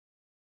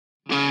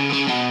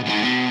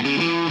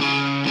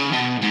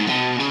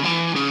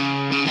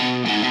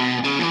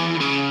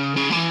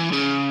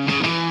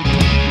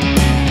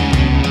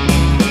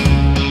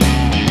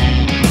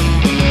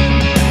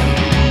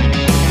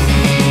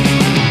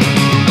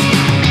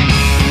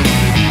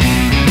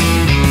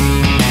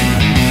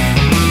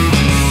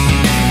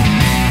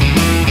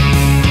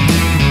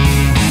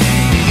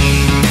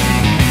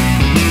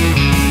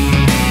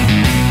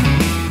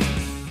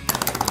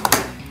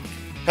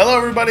Hello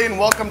everybody and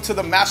welcome to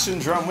the Master and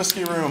Drum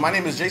Whiskey Room. My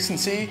name is Jason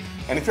C,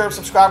 and if you're a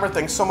subscriber,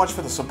 thanks so much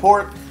for the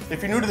support.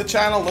 If you're new to the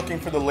channel looking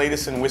for the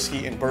latest in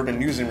whiskey and bourbon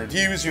news and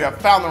reviews, you have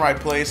found the right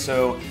place,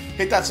 so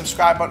hit that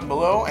subscribe button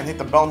below and hit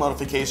the bell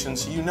notification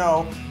so you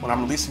know when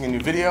I'm releasing a new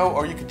video,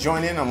 or you can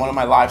join in on one of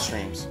my live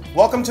streams.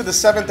 Welcome to the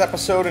 7th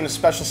episode in a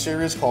special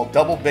series called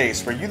Double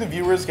Bass, where you the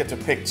viewers get to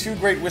pick 2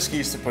 great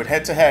whiskeys to put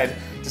head to head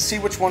to see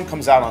which one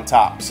comes out on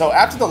top. So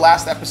after the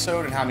last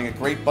episode and having a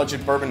great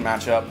budget bourbon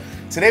matchup,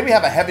 today we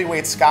have a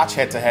heavyweight Scotch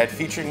head-to-head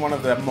featuring one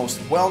of the most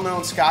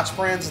well-known Scotch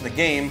brands in the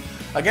game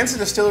against a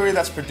distillery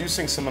that's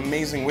producing some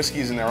amazing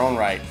whiskeys in their own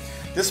right.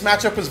 This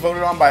matchup was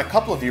voted on by a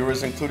couple of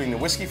viewers, including the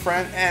Whiskey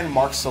Friend and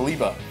Mark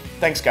Saliba.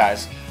 Thanks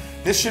guys.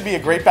 This should be a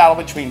great battle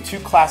between 2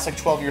 classic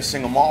 12-year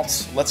single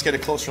malts. Let's get a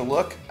closer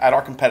look at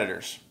our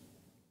competitors.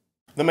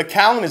 The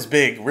Macallan is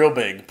big, real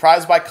big.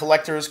 Prized by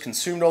collectors,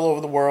 consumed all over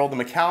the world, the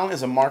Macallan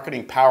is a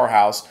marketing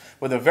powerhouse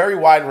with a very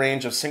wide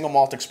range of single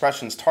malt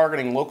expressions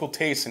targeting local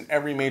tastes in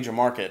every major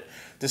market.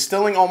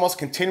 Distilling almost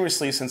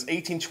continuously since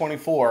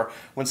 1824,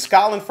 when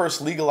Scotland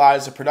first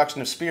legalized the production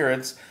of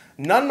spirits,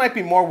 none might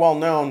be more well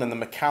known than the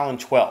Macallan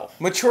 12.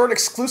 Matured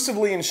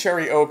exclusively in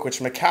sherry oak, which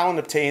Macallan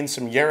obtains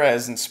from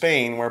Jerez in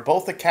Spain, where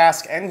both the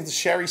cask and the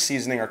sherry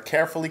seasoning are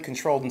carefully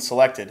controlled and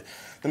selected.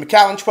 The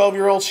Macallan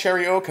 12-year-old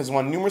sherry oak has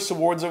won numerous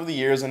awards over the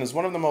years and is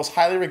one of the most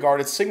highly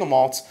regarded single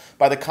malts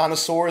by the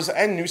connoisseurs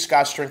and new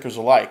Scotch drinkers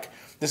alike.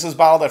 This is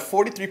bottled at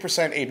 43%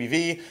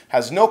 ABV,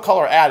 has no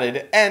color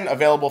added, and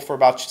available for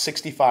about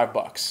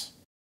 $65.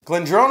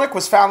 Glendronach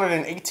was founded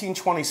in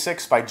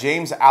 1826 by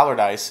James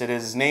Allardyce. It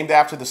is named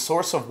after the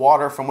source of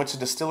water from which the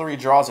distillery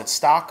draws its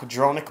stock.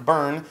 Dronach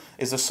burn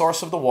is the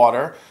source of the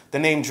water. The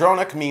name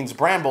Dronach means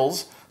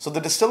brambles, so the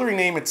distillery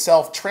name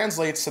itself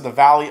translates to the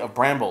Valley of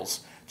Brambles.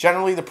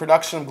 Generally, the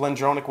production of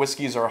Glendronach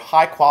whiskeys are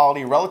high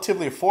quality,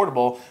 relatively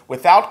affordable,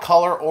 without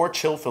color or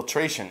chill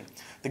filtration.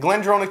 The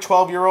Glendronach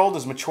 12-year-old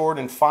is matured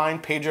in fine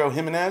Pedro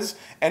Jimenez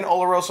and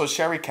Oloroso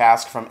sherry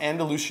cask from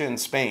Andalusia in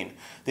Spain.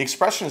 The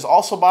expression is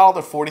also bottled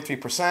at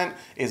 43%,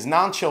 is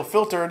non-chill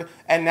filtered,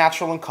 and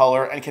natural in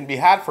color, and can be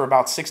had for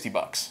about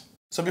 $60.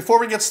 So before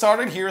we get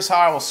started, here's how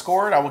I will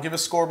score it. I will give a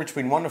score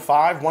between 1 to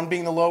 5, 1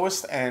 being the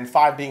lowest and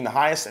 5 being the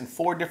highest, in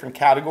 4 different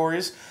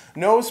categories: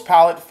 nose,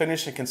 palate,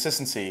 finish, and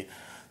consistency.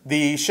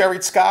 The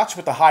sherried Scotch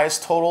with the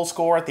highest total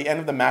score at the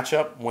end of the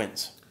matchup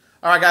wins.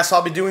 Alright guys, so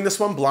I'll be doing this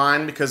one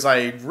blind because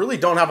I really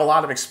don't have a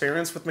lot of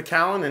experience with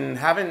Macallan and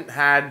haven't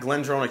had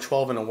Glendronach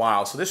 12 in a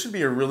while, so this should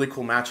be a really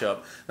cool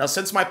matchup. Now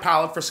since my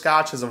palate for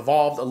Scotch has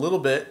evolved a little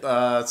bit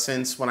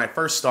since when I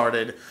first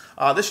started,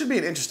 this should be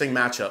an interesting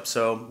matchup,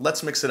 so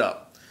let's mix it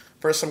up.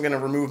 First I'm going to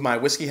remove my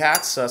whiskey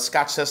hats,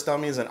 Scotch Test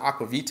Dummies and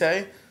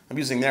Aquavitae. I'm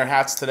using their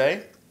hats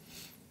today.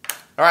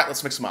 Alright,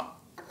 let's mix them up.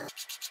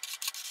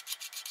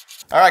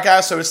 Alright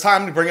guys, so it's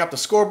time to bring up the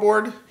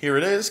scoreboard. Here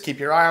it is. Keep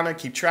your eye on it.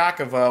 Keep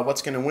track of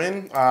what's going to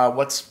win,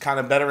 what's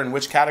kind of better in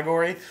which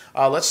category.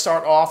 Let's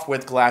start off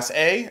with glass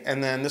A,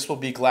 and then this will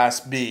be glass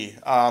B.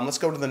 Let's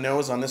go to the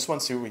nose on this one,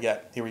 see what we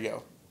get. Here we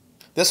go.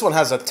 This one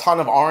has a ton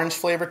of orange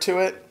flavor to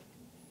it.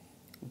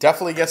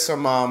 Definitely get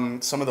some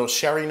of those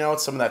sherry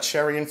notes, some of that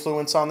sherry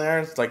influence on there.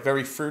 It's like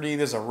very fruity.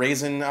 There's a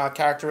raisin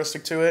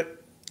characteristic to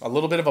it. A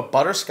little bit of a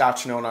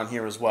butterscotch note on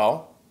here as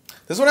well.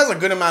 This one has a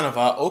good amount of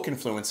oak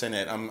influence in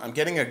it. I'm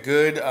getting a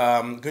good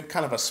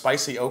kind of a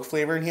spicy oak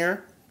flavor in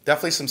here.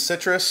 Definitely some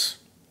citrus.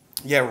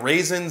 Yeah,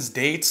 raisins,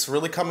 dates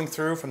really coming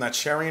through from that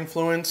sherry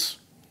influence.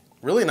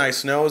 Really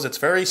nice nose. It's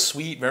very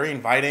sweet, very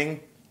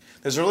inviting.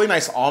 There's a really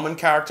nice almond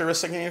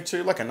characteristic in here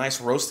too, like a nice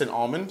roasted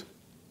almond.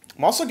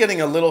 I'm also getting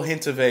a little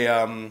hint of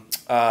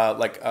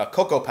like a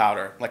cocoa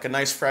powder, like a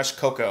nice fresh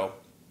cocoa.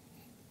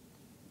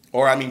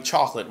 Or I mean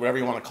chocolate, whatever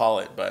you want to call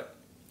it, but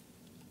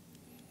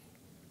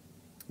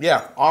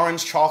yeah,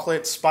 orange,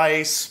 chocolate,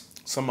 spice,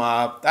 some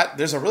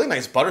there's a really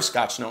nice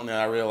butterscotch note in there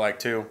I really like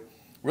too.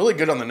 Really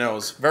good on the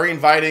nose. Very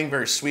inviting,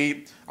 very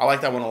sweet. I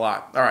like that one a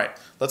lot. All right,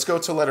 let's go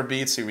to letter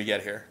B and see what we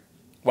get here.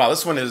 Wow,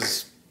 this one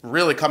is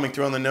really coming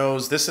through on the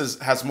nose. This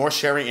has more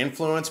sherry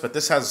influence, but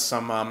this has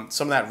some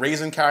of that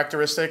raisin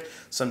characteristic,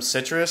 some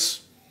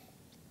citrus.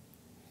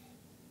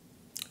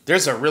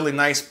 There's a really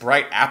nice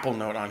bright apple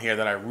note on here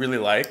that I really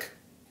like.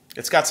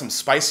 It's got some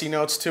spicy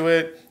notes to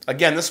it.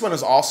 Again, this one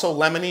is also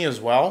lemony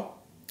as well.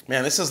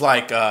 Man, this is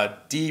like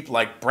deep,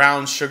 like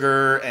brown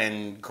sugar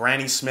and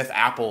Granny Smith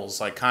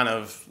apples, like kind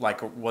of like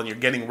when you're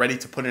getting ready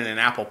to put in an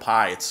apple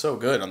pie. It's so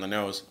good on the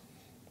nose.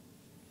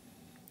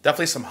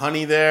 Definitely some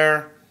honey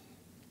there.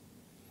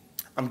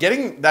 I'm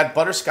getting that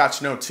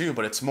butterscotch note too,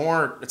 but it's a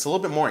little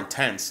bit more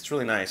intense. It's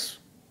really nice.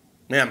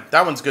 Man,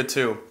 that one's good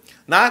too.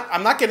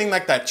 I'm not getting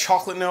like that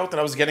chocolate note that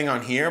I was getting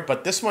on here,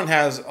 but this one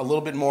has a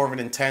little bit more of an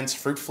intense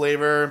fruit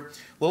flavor,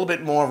 a little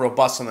bit more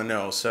robust on the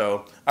nose.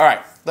 So, all right,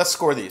 let's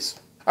score these.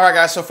 All right,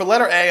 guys, so for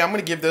letter A, I'm going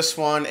to give this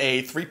one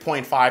a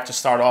 3.5 to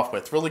start off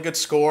with. Really good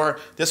score.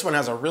 This one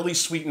has a really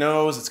sweet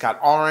nose. It's got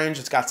orange.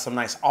 It's got some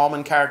nice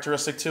almond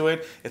characteristic to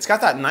it. It's got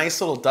that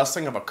nice little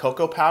dusting of a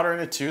cocoa powder in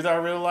it, too, that I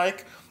really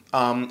like.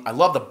 I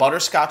love the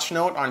butterscotch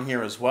note on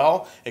here as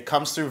well. It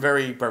comes through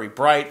very, very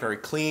bright, very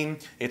clean.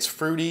 It's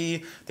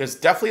fruity. There's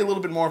definitely a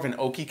little bit more of an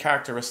oaky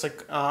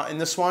characteristic in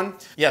this one.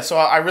 Yeah, so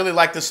I really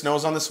like this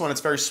nose on this one.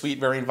 It's very sweet,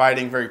 very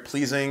inviting, very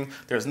pleasing.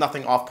 There's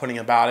nothing off-putting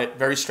about it.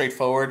 Very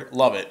straightforward.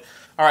 Love it.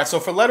 All right,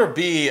 so for letter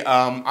B,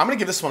 I'm gonna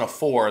give this one a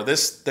 4.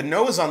 The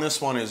nose on this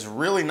one is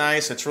really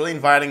nice. It's really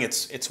inviting.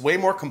 It's way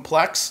more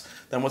complex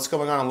than what's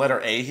going on in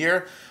letter A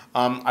here.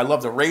 I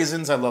love the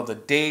raisins. I love the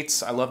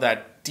dates. I love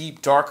that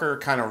deep, darker,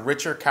 kind of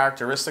richer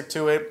characteristic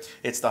to it.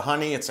 It's the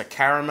honey. It's a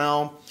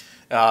caramel.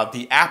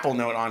 The apple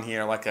note on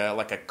here, like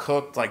a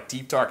cooked, like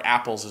deep dark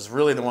apples, is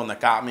really the one that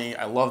got me.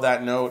 I love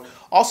that note.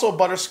 Also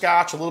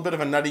butterscotch, a little bit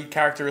of a nutty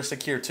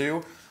characteristic here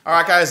too. All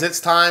right, guys,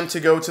 it's time to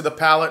go to the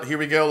palate. Here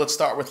we go. Let's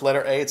start with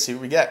letter A and see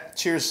what we get.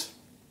 Cheers.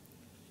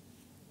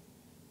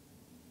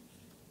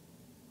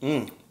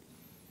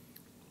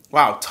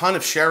 Wow, ton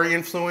of sherry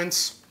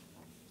influence.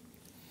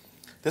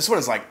 This one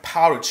is like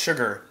powdered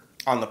sugar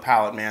on the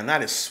palate, man.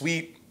 That is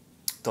sweet,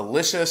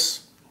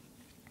 delicious.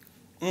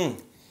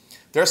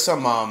 There's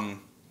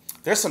some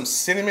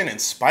cinnamon and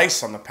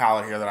spice on the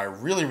palate here that I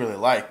really, really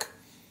like.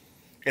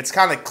 It's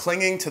kind of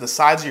clinging to the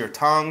sides of your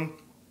tongue.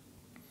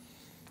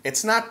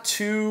 It's not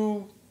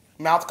too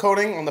mouth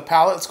coating on the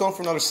palate. Let's go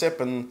for another sip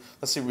and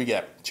let's see what we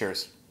get.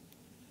 Cheers.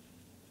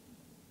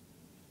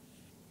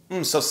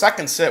 So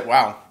second sip,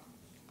 wow.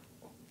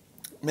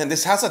 Man,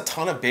 this has a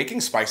ton of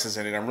baking spices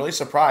in it. I'm really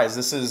surprised.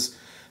 This is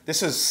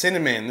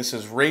cinnamon, this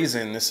is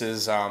raisin, this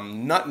is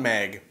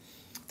nutmeg.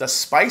 The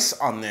spice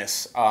on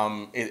this,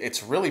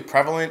 it's really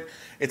prevalent.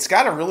 It's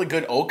got a really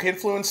good oak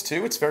influence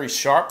too. It's very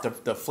sharp.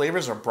 The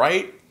flavors are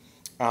bright.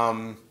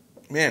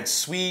 Man,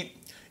 sweet.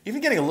 Even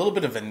getting a little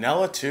bit of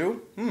vanilla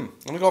too.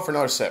 Let me go for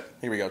another sip.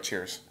 Here we go.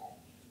 Cheers.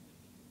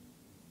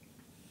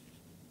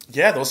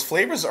 Yeah, those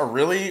flavors are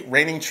really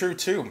reigning true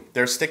too.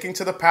 They're sticking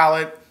to the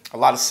palate. A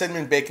lot of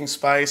cinnamon, baking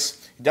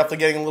spice. You're definitely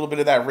getting a little bit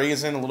of that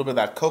raisin, a little bit of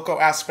that cocoa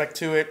aspect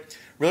to it.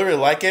 Really, really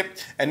like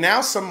it. And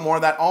now some more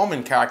of that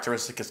almond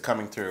characteristic is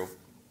coming through.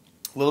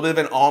 A little bit of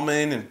an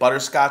almond and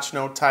butterscotch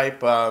note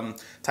type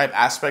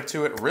aspect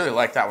to it. Really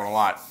like that one a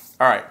lot.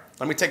 All right,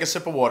 let me take a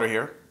sip of water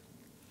here.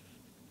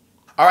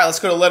 All right, let's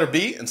go to letter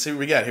B and see what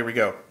we get. Here we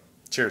go.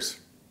 Cheers.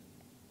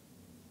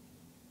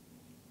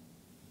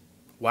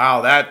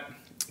 Wow, that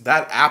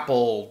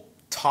apple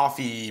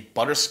toffee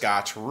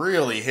butterscotch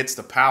really hits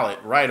the palate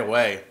right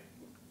away.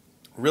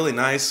 Really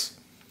nice.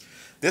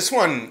 This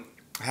one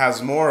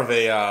has more of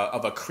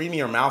a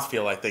creamier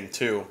mouthfeel, I think,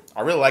 too.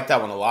 I really like that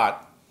one a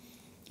lot.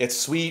 It's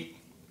sweet.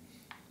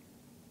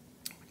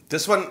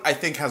 This one, I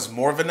think, has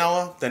more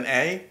vanilla than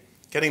A.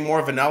 Getting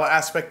more vanilla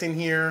aspect in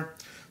here.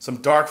 Some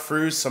dark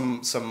fruits,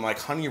 some like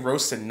honey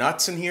roasted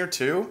nuts in here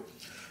too.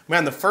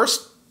 Man, the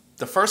first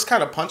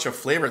kind of punch of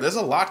flavor, there's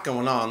a lot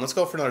going on. Let's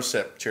go for another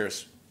sip.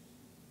 Cheers.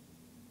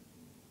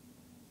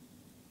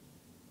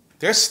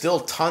 There's still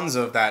tons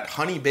of that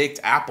honey baked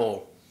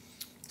apple,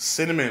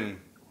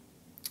 cinnamon,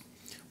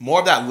 more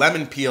of that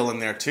lemon peel in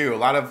there too. A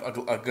lot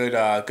of a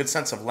good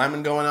sense of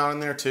lemon going on in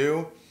there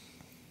too.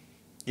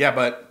 Yeah,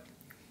 but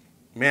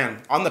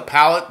man, on the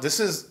palate, this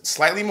is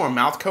slightly more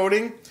mouth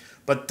coating,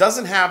 but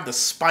doesn't have the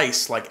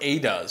spice like A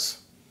does.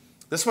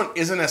 This one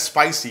isn't as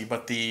spicy,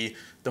 but the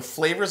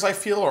flavors I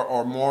feel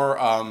are more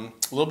a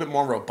little bit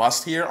more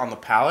robust here on the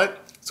palate.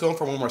 Let's go in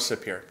for one more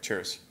sip here.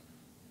 Cheers.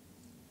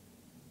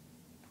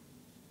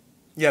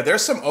 Yeah,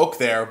 there's some oak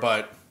there,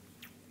 but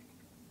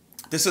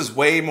this is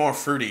way more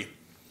fruity.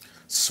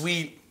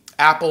 Sweet,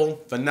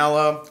 apple,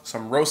 vanilla,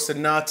 some roasted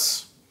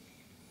nuts,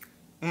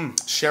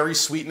 sherry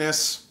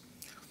sweetness.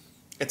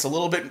 It's a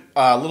little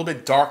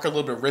bit darker, a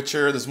little bit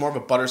richer. There's more of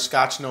a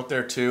butterscotch note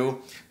there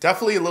too.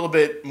 Definitely a little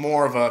bit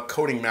more of a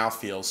coating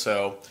mouthfeel.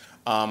 So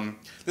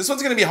this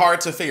one's going to be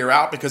hard to figure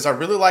out because I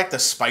really like the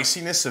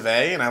spiciness of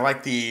A, and I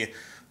like the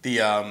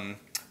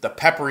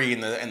peppery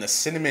and the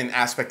cinnamon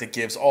aspect it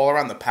gives all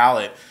around the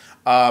palate.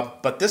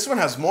 But this one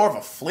has more of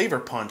a flavor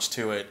punch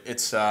to it.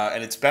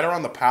 And it's better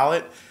on the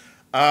palate.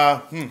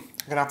 I'm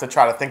gonna have to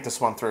try to think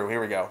this one through.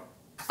 Here we go.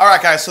 All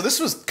right, guys. So this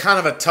was kind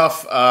of a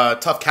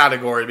tough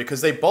category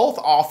because they both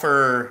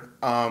offer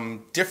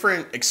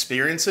different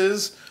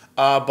experiences,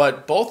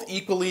 but both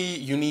equally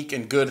unique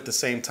and good at the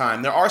same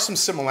time. There are some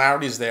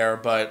similarities there,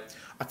 but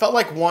I felt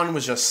like one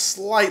was just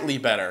slightly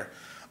better.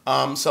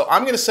 So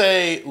I'm gonna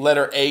say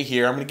letter A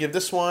here. I'm gonna give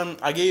this one.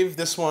 I gave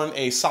this one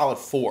a solid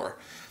 4.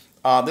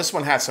 This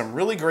one had some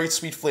really great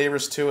sweet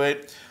flavors to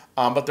it,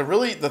 but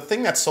the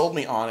thing that sold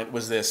me on it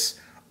was this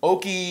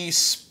oaky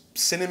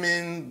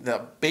cinnamon,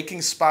 the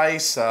baking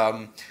spice,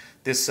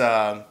 this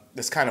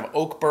kind of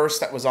oak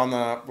burst that was on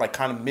the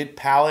kind of mid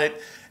palate,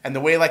 and the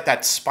way like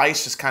that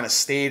spice just kind of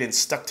stayed and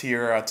stuck to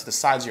your to the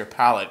sides of your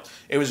palate.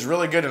 It was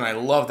really good, and I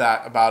love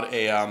that about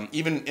a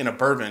even in a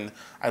bourbon.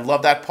 I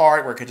love that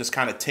part where it could just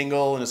kind of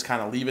tingle and just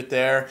kind of leave it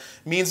there.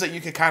 It means that you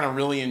could kind of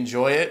really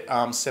enjoy it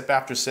sip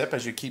after sip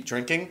as you keep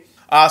drinking.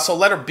 So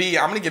letter B,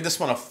 I'm gonna give this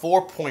one a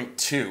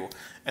 4.2.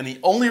 And the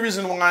only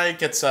reason why it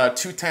gets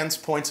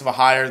 0.2 points of a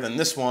higher than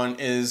this one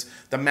is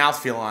the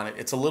mouthfeel on it.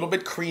 It's a little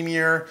bit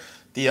creamier.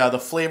 The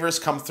flavors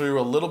come through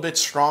a little bit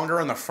stronger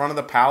in the front of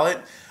the palate.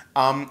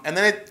 And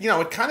then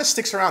it kind of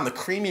sticks around, the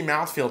creamy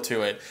mouthfeel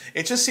to it.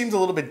 It just seems a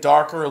little bit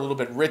darker, a little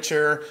bit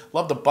richer.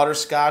 Love the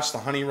butterscotch, the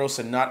honey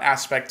roasted nut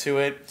aspect to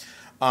it.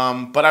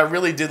 But I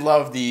really did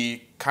love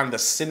the kind of the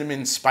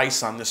cinnamon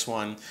spice on this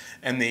one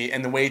and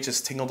the way it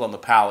just tingled on the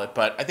palate.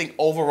 But I think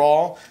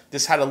overall,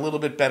 this had a little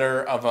bit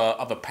better of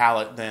a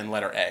palate than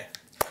letter A.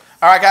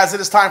 All right, guys, it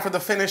is time for the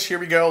finish. Here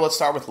we go. Let's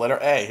start with letter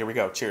A. Here we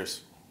go.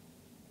 Cheers.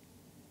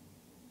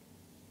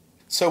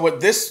 So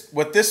what this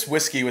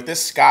whiskey, what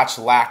this scotch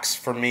lacks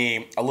for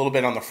me a little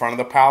bit on the front of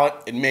the palate,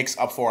 it makes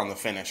up for on the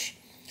finish.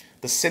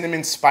 The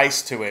cinnamon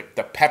spice to it,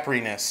 the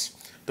pepperiness,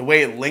 the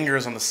way it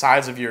lingers on the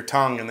sides of your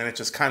tongue, and then it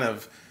just kind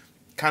of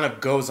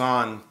goes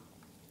on.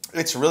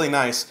 It's really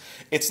nice.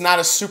 It's not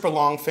a super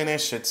long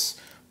finish. It's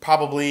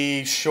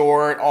probably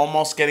short,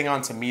 almost getting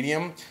on to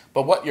medium.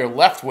 But what you're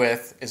left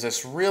with is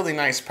this really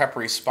nice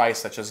peppery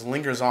spice that just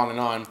lingers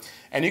on.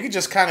 And you can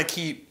just kind of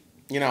keep,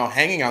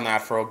 hanging on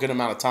that for a good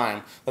amount of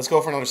time. Let's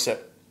go for another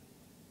sip.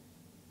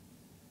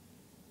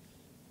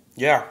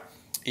 Yeah,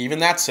 even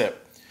that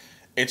sip.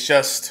 It's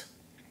just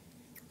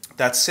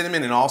that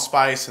cinnamon and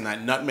allspice and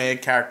that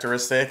nutmeg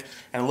characteristic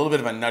and a little bit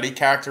of a nutty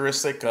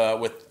characteristic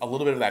with a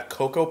little bit of that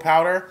cocoa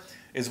powder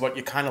is what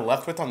you're kind of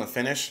left with on the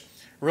finish.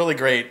 Really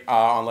great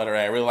on letter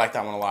A. I really like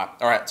that one a lot.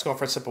 All right, let's go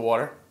for a sip of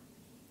water.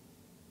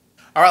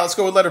 All right, let's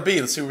go with letter B.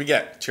 Let's see what we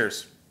get.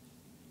 Cheers.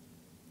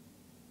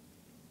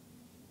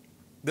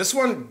 This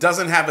one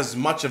doesn't have as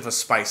much of a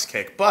spice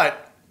kick,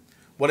 but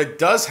what it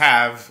does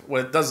have,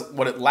 what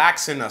it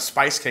lacks in a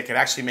spice kick, it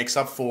actually makes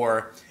up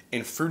for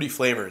in fruity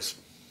flavors.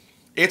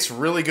 It's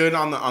really good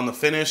on the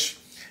finish.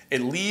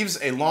 It leaves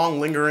a long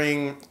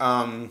lingering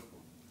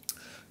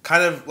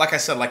kind of, like I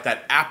said, like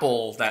that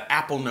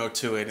apple note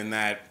to it, and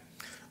that,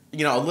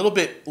 a little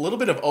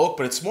bit of oak,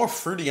 but it's more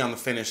fruity on the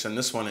finish than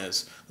this one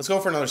is. Let's go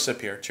for another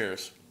sip here.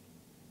 Cheers.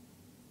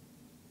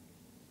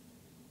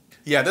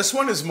 Yeah, this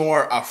one is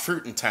more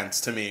fruit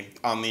intense to me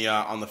on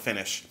the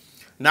finish.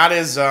 Not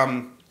as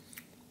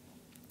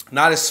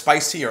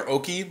spicy or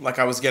oaky like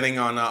I was getting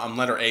on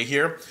letter A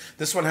here.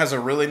 This one has a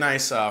really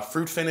nice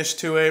fruit finish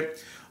to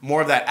it.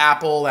 More of that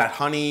apple, that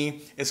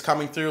honey is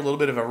coming through, a little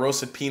bit of a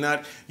roasted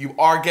peanut. You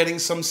are getting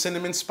some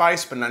cinnamon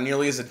spice, but not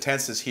nearly as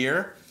intense as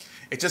here.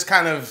 It just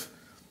kind of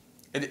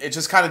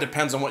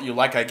depends on what you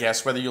like, I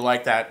guess, whether you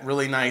like that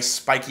really nice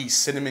spiky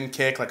cinnamon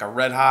kick, like a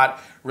red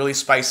hot, really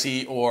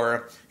spicy,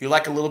 or you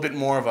like a little bit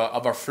more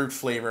of a fruit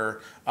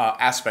flavor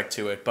aspect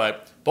to it.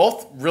 But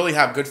both really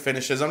have good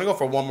finishes. I'm gonna go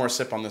for one more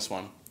sip on this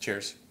one.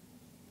 Cheers.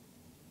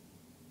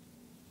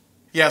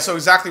 Yeah, so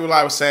exactly what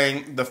I was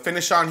saying. The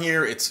finish on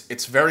here,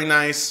 it's very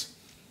nice,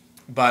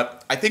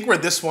 but I think where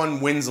this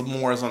one wins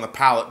more is on the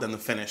palate than the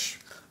finish.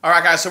 All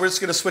right, guys, so we're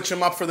just going to switch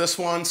them up for this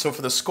one. So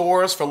for the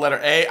scores, for letter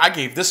A, I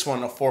gave this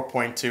one a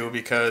 4.2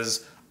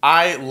 because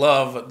I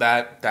love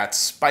that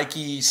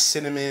spiky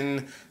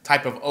cinnamon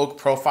type of oak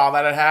profile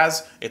that it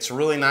has. It's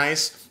really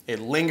nice. It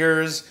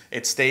lingers.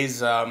 It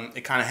stays,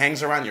 it kind of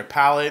hangs around your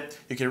palate.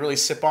 You can really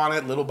sip on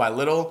it little by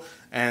little,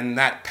 and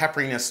that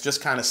pepperiness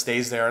just kind of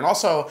stays there. And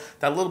also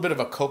that little bit of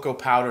a cocoa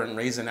powder and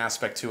raisin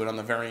aspect to it on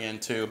the very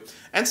end too.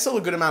 And still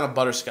a good amount of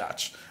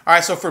butterscotch. All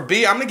right, so for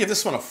B, I'm gonna give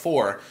this one a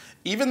 4.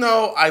 Even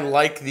though I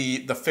like the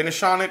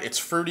finish on it, it's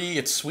fruity,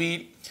 it's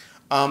sweet.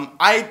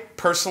 I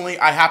personally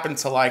happen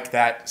to like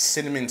that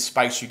cinnamon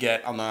spice you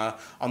get on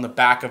the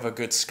back of a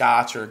good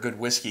scotch or a good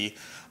whiskey.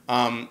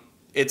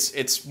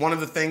 It's one of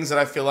the things that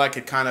I feel like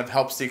it kind of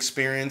helps the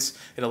experience.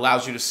 It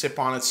allows you to sip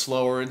on it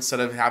slower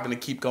instead of having to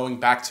keep going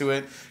back to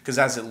it, because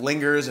as it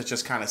lingers, it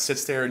just kind of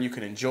sits there and you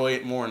can enjoy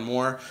it more and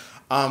more.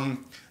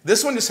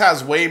 This one just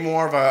has way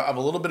more of a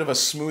little bit of a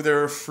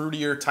smoother,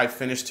 fruitier type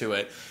finish to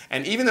it.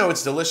 And even though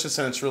it's delicious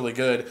and it's really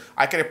good,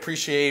 I can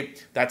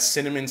appreciate that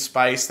cinnamon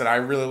spice that I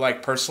really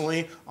like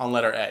personally on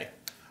letter A.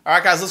 All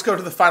right, guys, let's go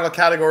to the final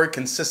category,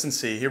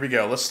 consistency. Here we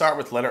go. Let's start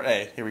with letter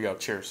A. Here we go.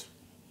 Cheers.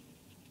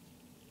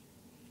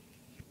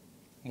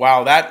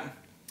 Wow,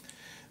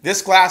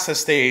 this glass has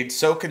stayed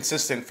so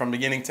consistent from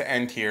beginning to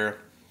end here.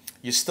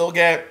 You still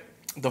get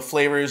the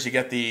flavors. You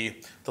get the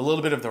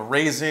little bit of the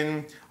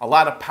raisin, a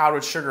lot of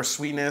powdered sugar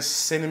sweetness,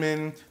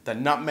 cinnamon, the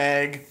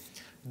nutmeg.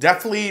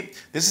 Definitely,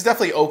 this is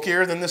definitely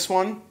oakier than this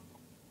one.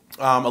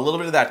 A little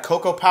bit of that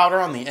cocoa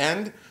powder on the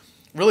end.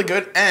 Really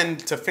good. And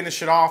to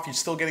finish it off, you're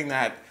still getting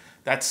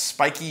that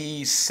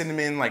spiky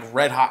cinnamon, like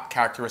red hot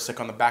characteristic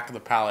on the back of the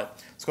palate.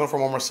 Let's go for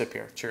one more sip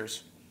here.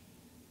 Cheers.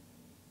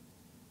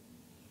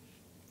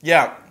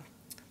 Yeah,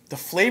 the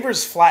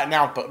flavors flatten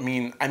out, but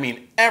I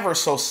mean ever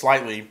so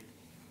slightly.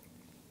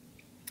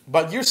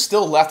 But you're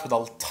still left with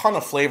a ton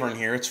of flavor in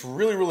here. It's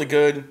really, really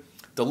good.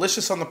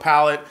 delicious on the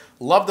palate,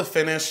 love the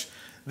finish.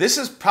 This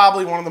is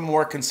probably one of the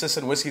more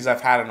consistent whiskeys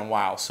I've had in a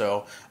while.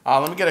 So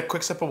let me get a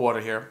quick sip of water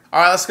here.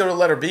 All right, let's go to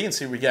letter B and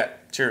see what we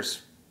get.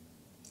 Cheers.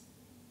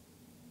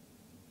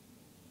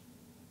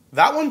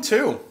 That one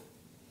too.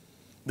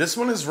 This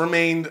one has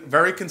remained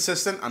very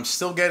consistent. I'm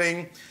still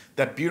getting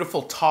that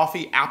beautiful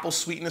toffee apple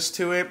sweetness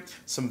to it.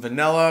 Some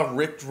vanilla,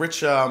 rich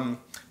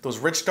those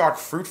rich dark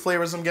fruit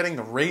flavors I'm getting,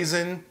 the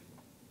raisin.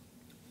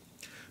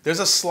 There's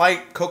a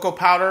slight cocoa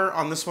powder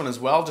on this one as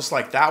well, just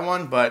like that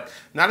one, but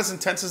not as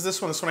intense as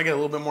this one. This one I get a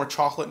little bit more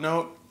chocolate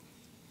note,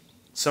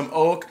 some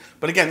oak.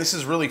 But again, this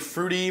is really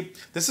fruity.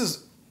 This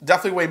is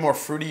definitely way more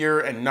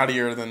fruitier and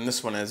nuttier than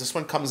this one is. This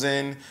one comes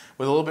in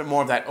with a little bit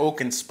more of that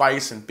oak and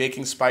spice and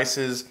baking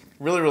spices.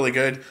 Really, really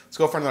good. Let's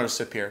go for another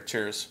sip here.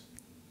 Cheers.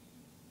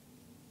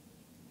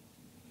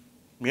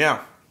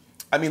 Yeah.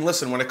 I mean,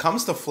 listen, when it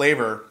comes to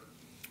flavor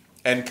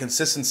and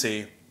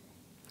consistency,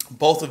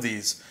 both of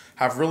these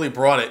have really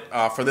brought it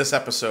for this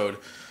episode.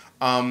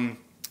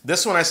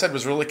 This one I said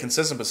was really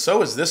consistent, but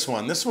so is this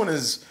one. This one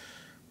is,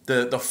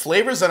 the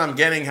flavors that I'm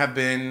getting have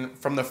been,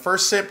 from the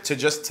first sip to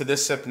just to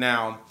this sip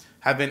now,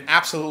 have been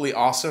absolutely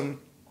awesome.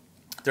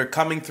 They're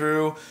coming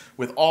through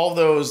with all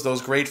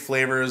those great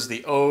flavors,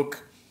 the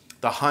oak,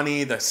 the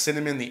honey, the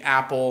cinnamon, the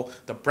apple,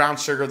 the brown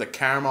sugar, the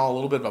caramel, a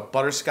little bit of a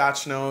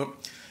butterscotch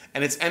note.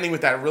 And it's ending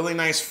with that really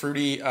nice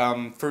fruity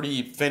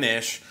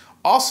finish.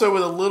 Also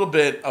with a little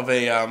bit of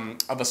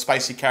a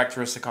spicy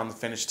characteristic on the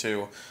finish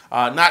too.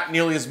 Not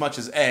nearly as much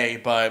as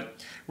A,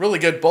 but really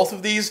good. Both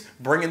of these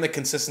bring in the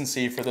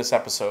consistency for this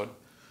episode.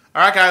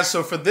 All right, guys,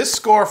 so for this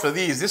score for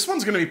these, this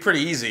one's going to be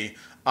pretty easy.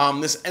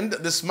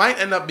 This might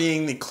end up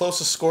being the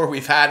closest score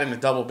we've had in a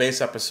double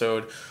bass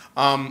episode.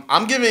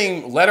 I'm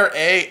giving letter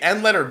A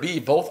and letter B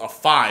both a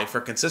 5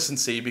 for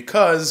consistency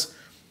because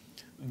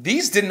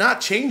these did not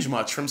change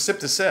much from sip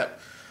to sip.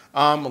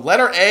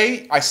 Letter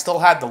A, I still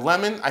had the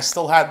lemon, I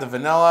still had the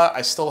vanilla,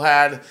 I still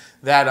had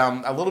that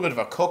a little bit of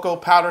a cocoa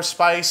powder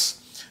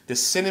spice, the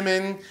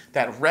cinnamon,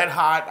 that red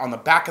hot on the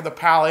back of the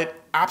palate,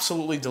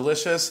 absolutely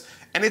delicious.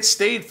 And it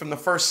stayed from the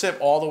first sip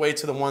all the way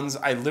to the ones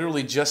I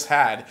literally just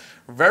had.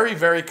 Very,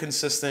 very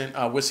consistent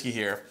whiskey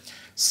here.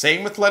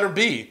 Same with letter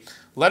B.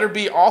 Letter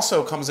B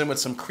also comes in with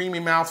some creamy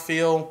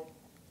mouthfeel,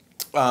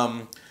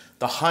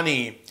 the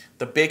honey,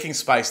 the baking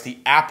spice, the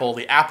apple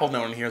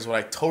note in here is what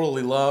I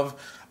totally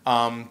love.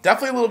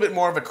 Definitely a little bit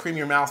more of a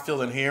creamier mouthfeel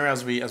than here,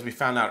 as we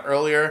found out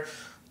earlier,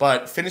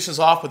 but finishes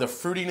off with a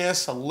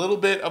fruitiness, a little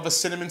bit of a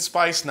cinnamon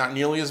spice, not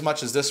nearly as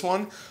much as this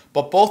one,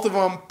 but both of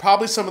them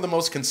probably some of the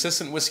most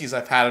consistent whiskeys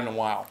I've had in a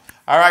while.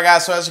 All right,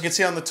 guys, so as you can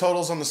see on the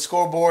totals on the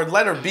scoreboard,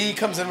 letter B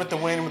comes in with the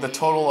win with a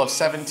total of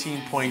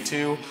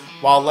 17.2,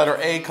 while letter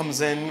A comes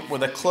in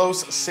with a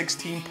close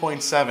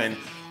 16.7.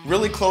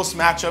 Really close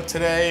matchup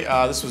today.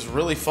 This was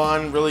really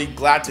fun, really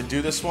glad to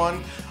do this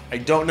one. I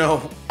don't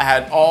know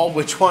at all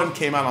which one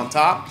came out on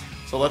top,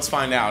 so let's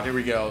find out. Here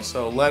we go.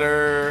 So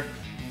letter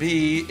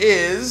B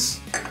is,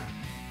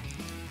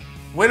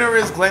 winner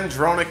is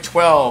Glendronach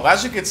 12.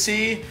 As you can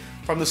see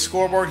from the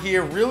scoreboard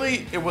here,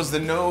 really it was the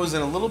nose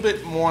and a little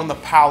bit more on the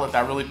palate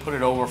that really put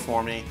it over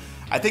for me.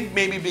 I think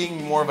maybe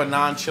being more of a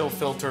non-chill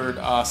filtered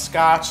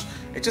scotch,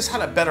 it just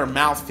had a better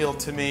mouthfeel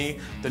to me.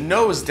 The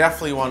nose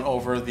definitely won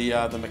over the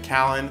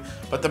Macallan,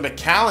 but the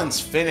Macallan's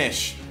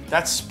finish,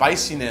 that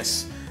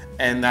spiciness,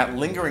 and that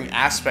lingering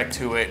aspect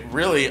to it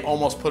really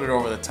almost put it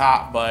over the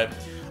top. But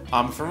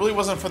if it really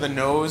wasn't for the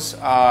nose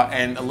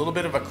and a little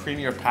bit of a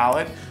creamier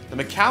palate, the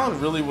Macallan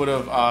really would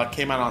have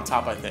came out on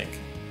top, I think.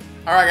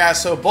 All right,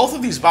 guys, so both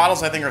of these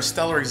bottles I think are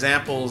stellar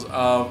examples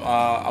of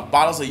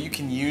bottles that you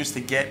can use to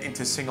get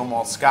into single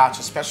malt scotch,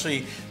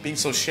 especially being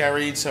so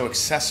sherried, so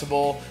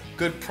accessible,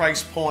 good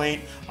price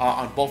point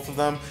on both of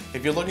them.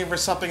 If you're looking for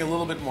something a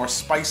little bit more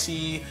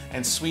spicy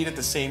and sweet at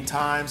the same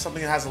time,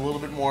 something that has a little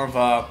bit more of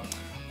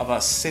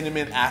a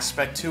cinnamon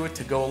aspect to it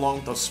to go along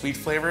with those sweet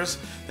flavors,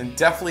 then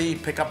definitely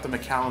pick up the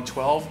Macallan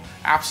 12.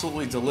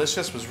 Absolutely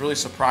delicious. Was really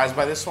surprised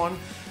by this one.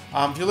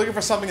 If you're looking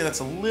for something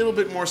that's a little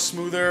bit more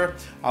smoother,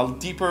 a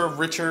deeper,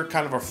 richer,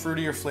 kind of a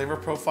fruitier flavor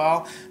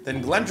profile,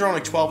 then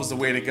Glendronach 12 is the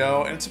way to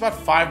go, and it's about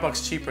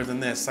 $5 cheaper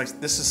than this.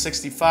 Like, this is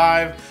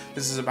 65,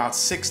 this is about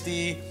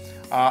 60.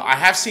 I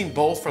have seen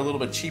both for a little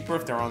bit cheaper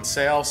if they're on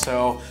sale,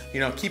 so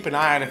keep an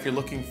eye out if you're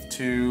looking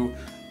to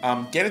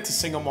get into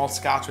single malt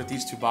scotch with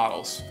these two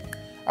bottles.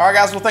 Alright,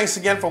 guys, well, thanks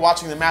again for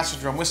watching the Master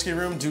Drum Whiskey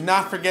Room. Do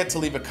not forget to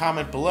leave a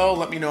comment below.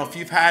 Let me know if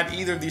you've had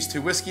either of these two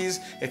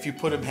whiskeys, if you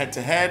put them head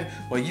to head,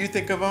 what you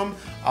think of them.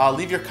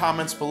 Leave your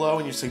comments below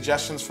and your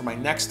suggestions for my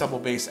next double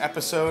bass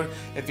episode.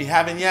 If you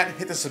haven't yet,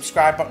 hit the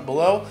subscribe button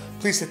below.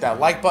 Please hit that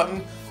like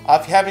button.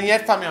 If you haven't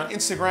yet, find me on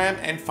Instagram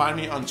and find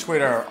me on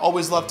Twitter.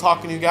 Always love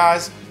talking to you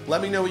guys.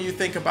 Let me know what you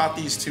think about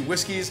these two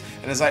whiskeys.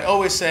 And as I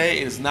always say,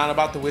 it is not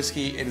about the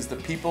whiskey, it is the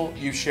people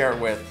you share it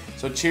with.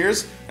 So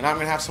cheers, and I'm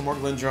going to have some more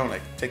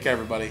Glendronach. Take care,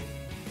 everybody.